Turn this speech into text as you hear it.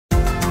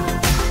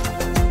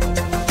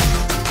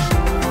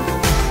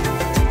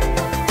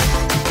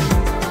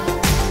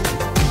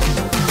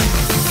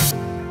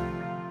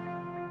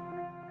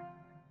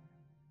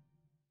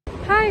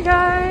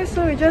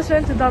so we just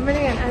went to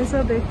Dominic and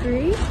Ansel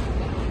Bakery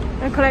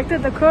and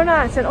collected the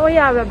cronuts. And oh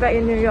yeah, we're back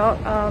in New York.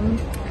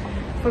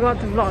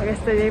 Forgot to vlog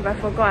yesterday, but I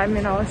forgot. I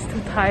mean, I was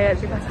too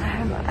tired because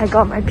I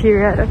got my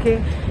period.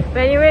 Okay, but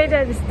anyway,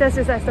 that's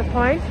besides the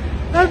point.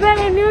 We're back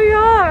in New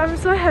York. I'm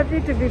so happy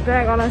to be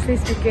back. Honestly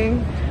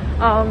speaking,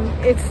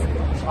 it's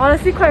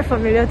honestly quite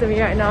familiar to me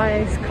right now,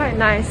 and it's quite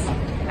nice.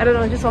 I don't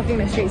know, just walking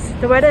the streets.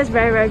 The weather is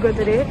very, very good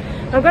today.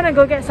 I'm gonna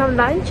go get some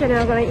lunch and then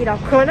I'm gonna eat our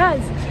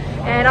cronuts.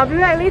 And I'll be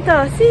back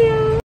later. See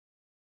you!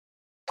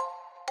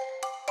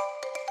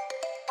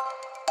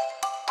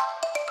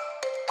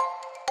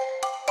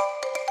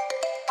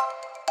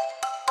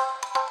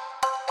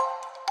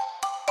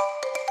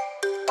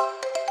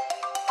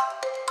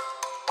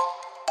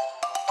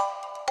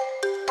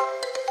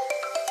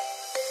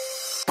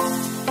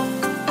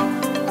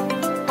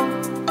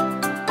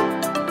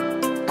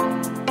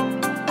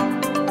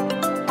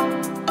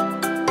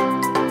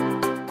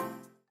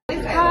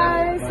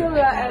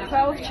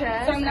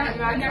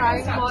 And I'm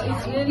trying for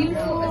it's really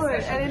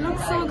good and it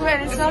looks so good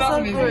and it smells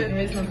so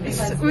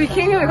good. We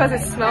came here because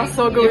it smells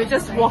so good. We're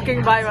just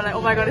walking by, we're like,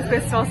 oh my god, this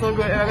place smells so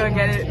good and we're gonna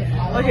get it.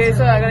 Okay,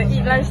 so we're gonna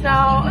eat lunch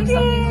now.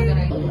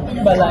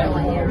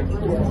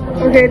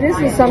 Okay, this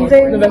is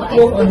something.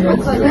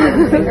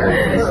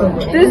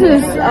 This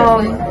is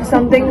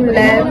something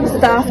lamb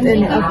stuffed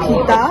in a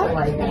pita.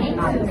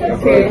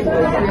 Okay,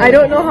 I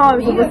don't know how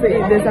I'm supposed to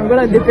eat this. I'm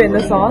gonna dip it in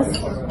the sauce.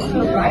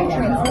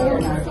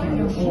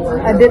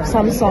 I dipped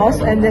some sauce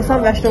and there's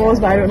some vegetables,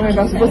 but I don't know if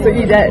I'm supposed to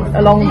eat that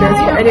along this.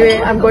 But anyway,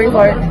 I'm going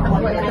for it.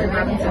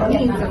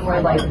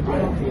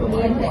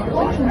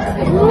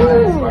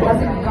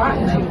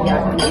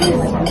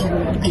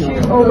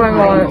 Oh my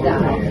god.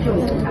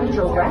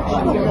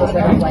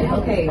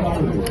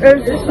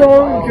 It's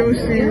so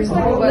juicy.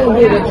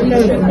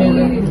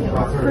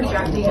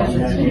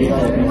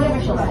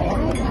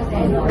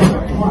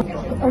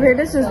 Okay,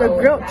 this is the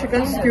grilled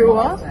chicken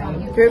skewer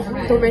with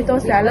tomato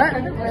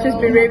salad. She's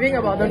been raving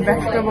about the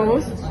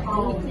vegetables.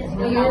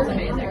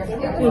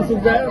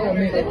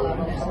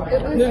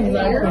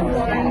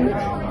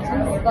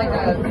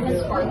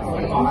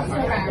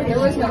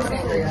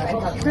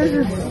 This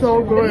is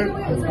so good.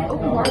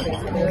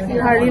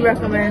 Highly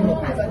recommend.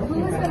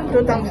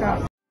 2 thumbs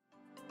up.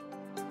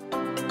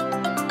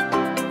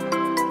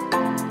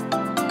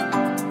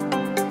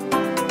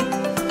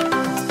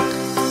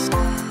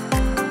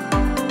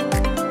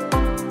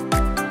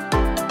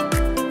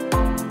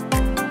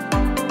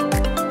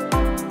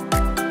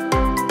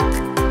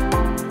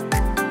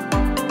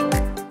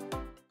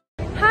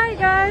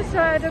 So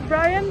at the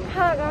Bryant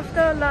Park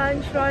after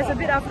lunch, well, it's a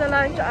bit after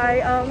lunch,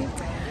 I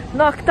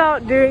knocked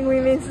out during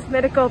women's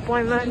medical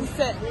appointment. She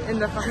sat in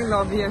the fucking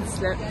lobby and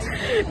slept.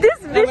 This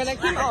bitch! Like when I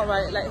came out,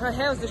 right, like her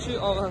hair was literally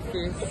all over her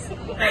face.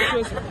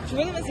 Like she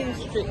wasn't even sitting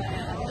straight,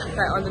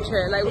 like on the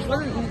chair. Like she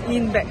wasn't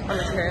leaned back on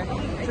the chair.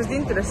 She was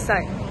leaned to the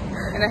side,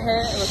 and her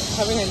hair was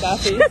covering her entire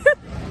face.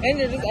 And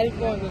they just added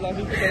people on the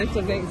lobby pretending she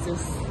doesn't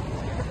exist.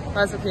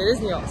 But it's okay, this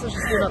is New York, so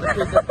she's still not the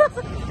craziest.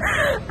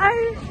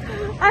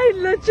 I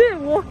legit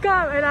woke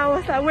up and I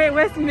was like, wait,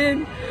 where's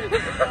Min?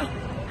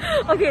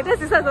 Okay,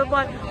 this is the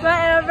point. We're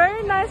at a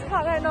very nice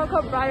park right now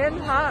called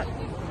Bryant Park.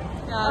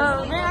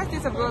 Yeah, very nice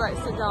place to go, like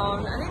sit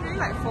down. I think really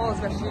like fall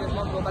especially is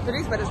more cool, but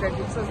today's weather is very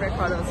good, so it's very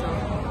crowded also.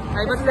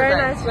 It's very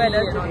nice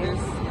weather today.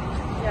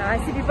 Yeah, I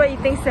see people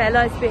eating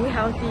salads, being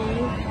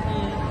healthy.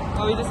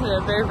 Oh, we just had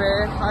a very,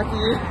 very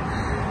hearty,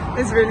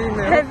 it's really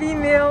heavy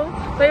meal,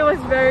 but it was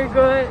very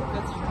good.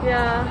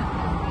 Yeah.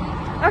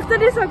 After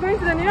this, we're going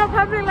to the New York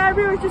Public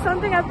Library, which is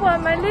something I put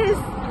on my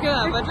list.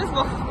 Yeah, but just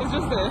walk, it's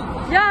just there.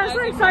 Yeah, I'm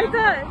so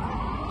excited.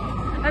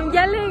 I'm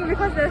yelling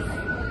because there's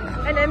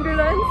an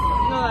ambulance.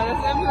 No,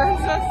 there's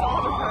ambulances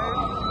all the time.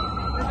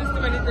 There's just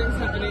too many things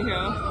happening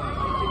here.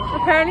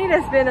 Apparently,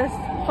 there's been a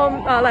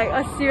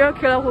serial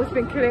killer who's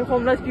been killing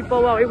homeless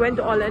people while we went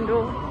to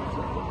Orlando.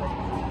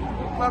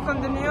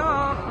 Welcome to New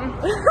York.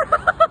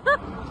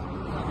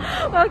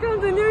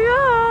 Welcome to New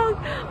York!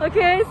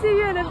 Okay, see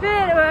you in a bit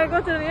when I go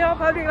to the New York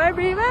Public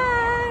Library.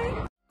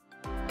 Bye!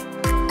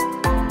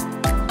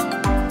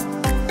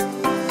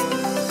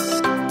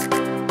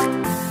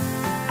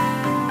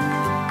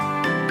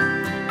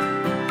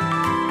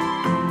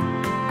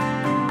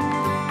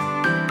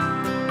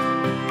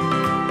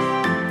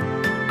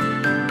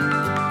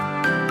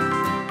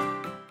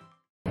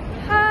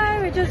 Hi,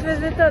 we just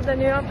visited the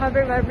New York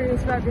Public Library.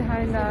 It's right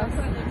behind us.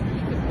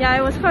 Yeah,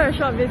 it was quite a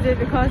short visit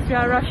because we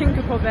are rushing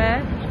to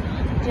Colbert.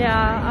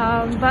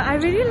 Yeah, but I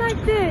really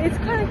liked it. It's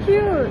kind of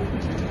cute.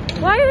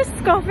 Why are you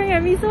scoffing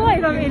at me? So what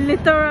if I'm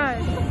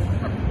illiterate?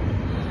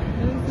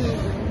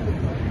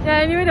 Yeah,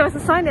 anyway, there was a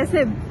sign that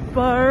said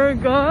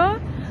burger,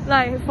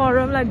 like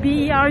forum, like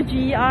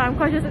B-E-R-G-E-R. I'm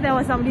quite sure that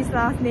was somebody's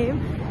last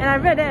name. And I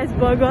read that as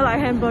burger, like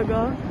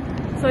hamburger.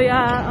 So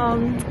yeah,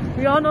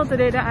 we all know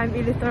today that I'm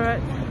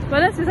illiterate. But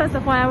that's besides the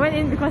point. I went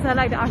in because I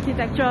like the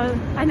architecture.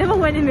 I never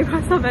went in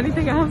because of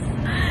anything else.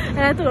 And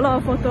I took a lot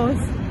of photos.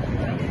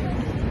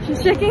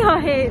 She's shaking her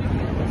head.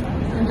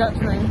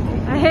 Judgment.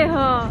 I hate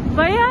her.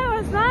 But yeah, it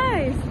was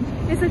nice.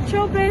 It's a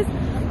chill place.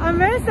 I'm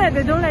very sad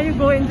they don't let you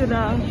go into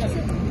the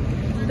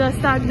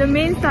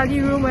main study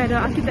room where the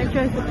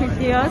architecture is the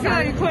prettiest.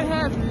 Yeah, you could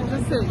have. You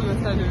just said you were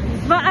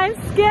studying. But I'm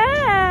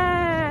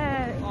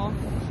scared.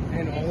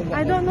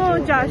 I don't know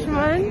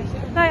judgment.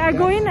 Like I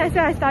go in and say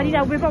I studied,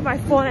 I whip up my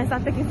phone and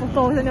start taking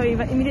photos and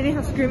they'll immediately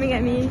start screaming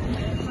at me.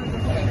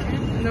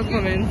 No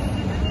comment.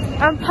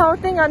 I'm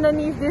pouting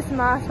underneath this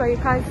mask but you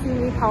can't see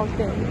me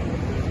pouting.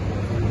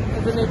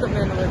 There's a naked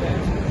man over there.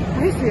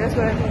 Are you serious?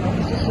 Where?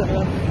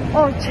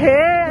 Oh,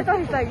 che! I thought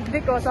his like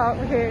dick was out.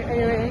 Okay,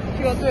 anyway.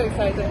 She got too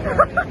excited. I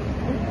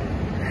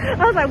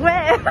was like,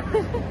 where?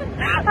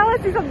 I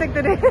want to see some dick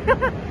today.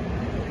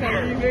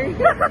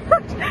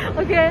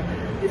 Okay,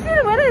 you see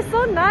the weather is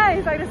so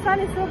nice. Like the sun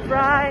is so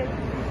bright.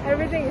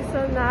 Everything is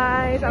so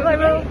nice. I'm not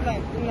even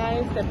like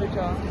nice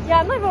temperature. Yeah,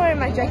 I'm not even wearing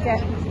my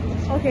jacket.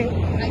 Okay.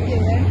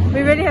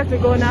 We really have to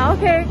go now.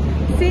 Okay.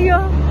 See you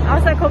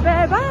outside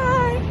Colbert.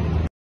 Bye.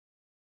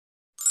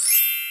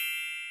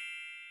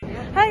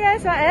 Hi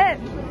guys, we're at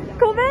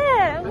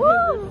Colbert!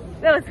 Woo!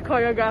 That was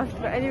choreographed,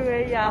 but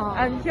anyway, yeah.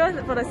 I'm here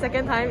for the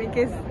second time in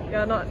case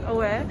you're not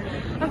aware.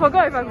 I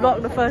forgot if I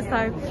vlogged the first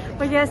time.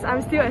 But yes,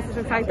 I'm still as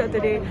excited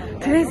today.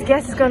 Today's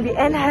guest is gonna be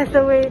Anne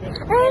Hathaway.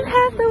 Anne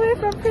Hathaway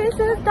from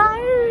Princess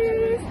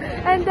Diaries!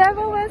 And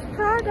Devil Wears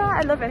Prada.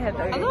 I love Anne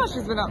Hathaway. I know what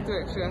she's been up to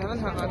actually. I haven't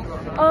heard much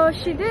about her. Oh,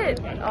 she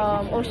did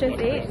Ocean's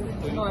 8.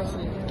 Oh, I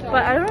see.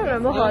 But I don't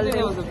remember her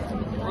name.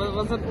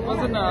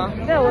 Wasn't a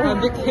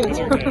big hit.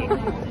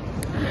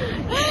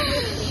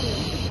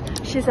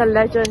 She's a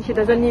legend. She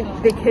doesn't need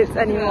big hits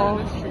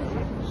anymore.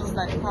 She's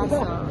like past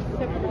her.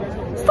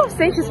 Stop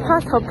saying she's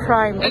past her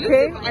prime,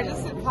 okay? I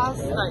just said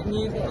past the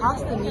need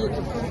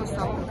to prove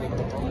herself.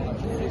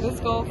 Okay, let's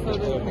go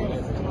further.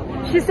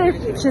 She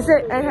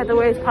said Anne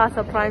Hathaway is past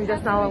her prime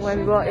just now when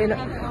we were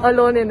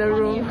alone in the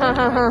room.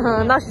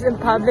 Now she's in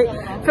public,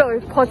 filled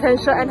with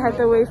potential Anne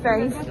Hathaway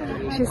fans.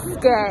 She's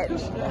scared.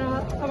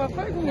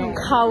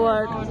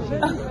 Coward.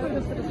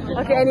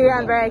 Okay, anyway,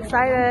 I'm very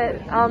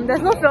excited.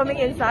 There's no filming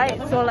inside,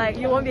 so like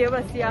you won't be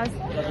able to see us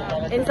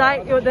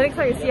inside. The next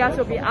time you see us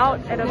will be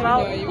out and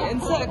about. You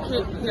insert a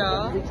clip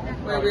here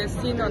where we're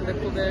seen on the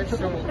Colbert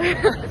show.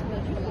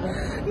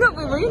 No,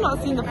 but were you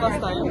not seen the first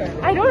time?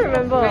 I don't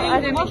remember.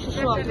 I watched the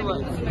show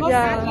afterwards.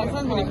 Yeah. Like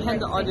sometimes when you pan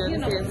the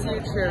audience, you can see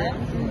you cheering.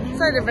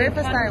 So the very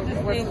first time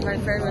was my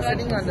friend was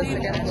sitting on the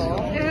second floor.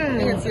 You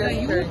can see us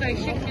cheering.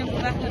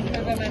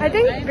 I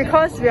think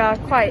because we are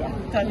quite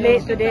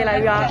late today,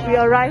 like we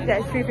arrived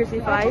at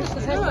 3:55.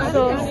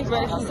 So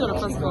we're actually still on the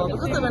first floor.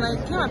 Because when I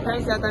came my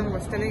parents the other time, we were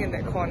standing in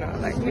that corner.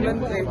 Like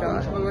even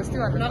later, we were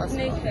still on the first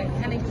floor.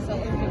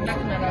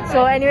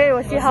 So anyway,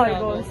 we'll see how it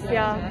goes.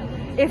 Yeah.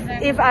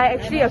 If I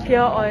actually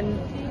appear on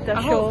the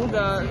show. I hope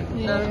the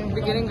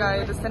beginning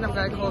guy, the stand-up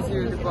guy calls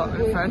you to go up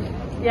in front.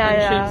 Yeah,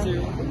 and yeah. shames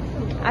you.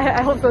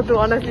 I hope so too,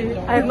 honestly.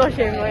 I have no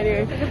shame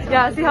anyway.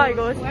 Yeah, see how it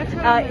goes.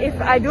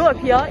 If I do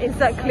appear,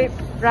 insert clip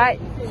right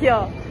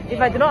here. If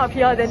I do not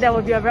appear, then that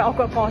will be a very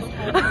awkward pause.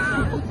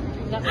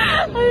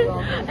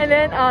 And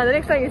then the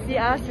next time you see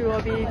us, we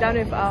will be done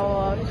with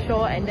our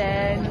show and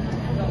then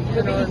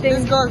we'll be eating.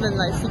 This girl has been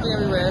like sleeping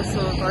everywhere,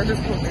 so I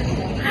just hope it.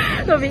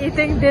 We'll be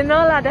eating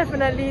dinner lah,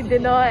 definitely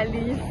dinner at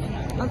least.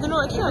 I don't know,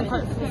 actually I'm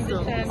quite full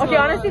still. Okay,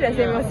 honestly the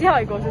same. We'll see how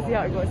it goes.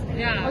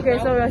 Yeah. Okay,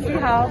 so we'll see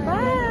how.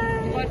 Bye!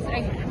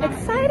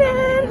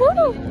 Excited!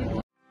 Woo!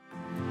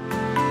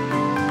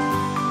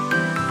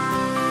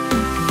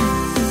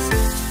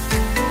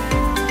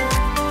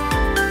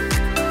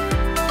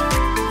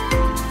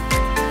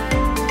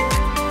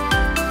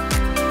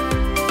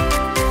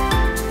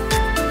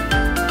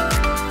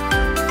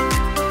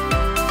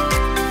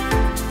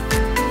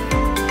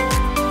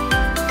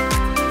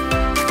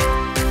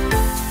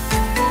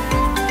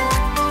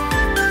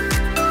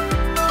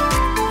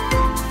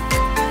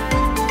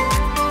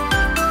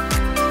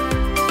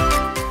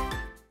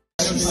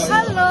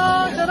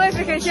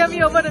 You can hear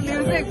me over the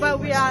music, but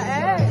we are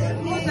at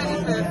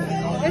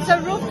it's a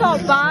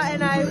rooftop bar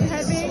and I'm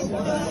having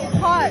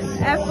hot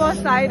apple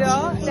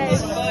cider. That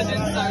is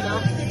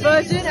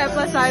virgin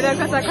apple cider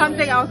because I can't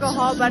take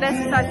alcohol, but that's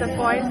besides the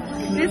point.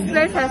 This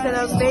place has an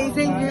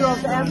amazing view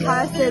of the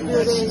Empire State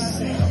Building.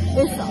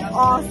 It's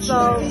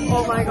awesome.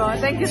 Oh my god,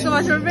 thank you so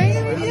much for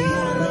bringing me here.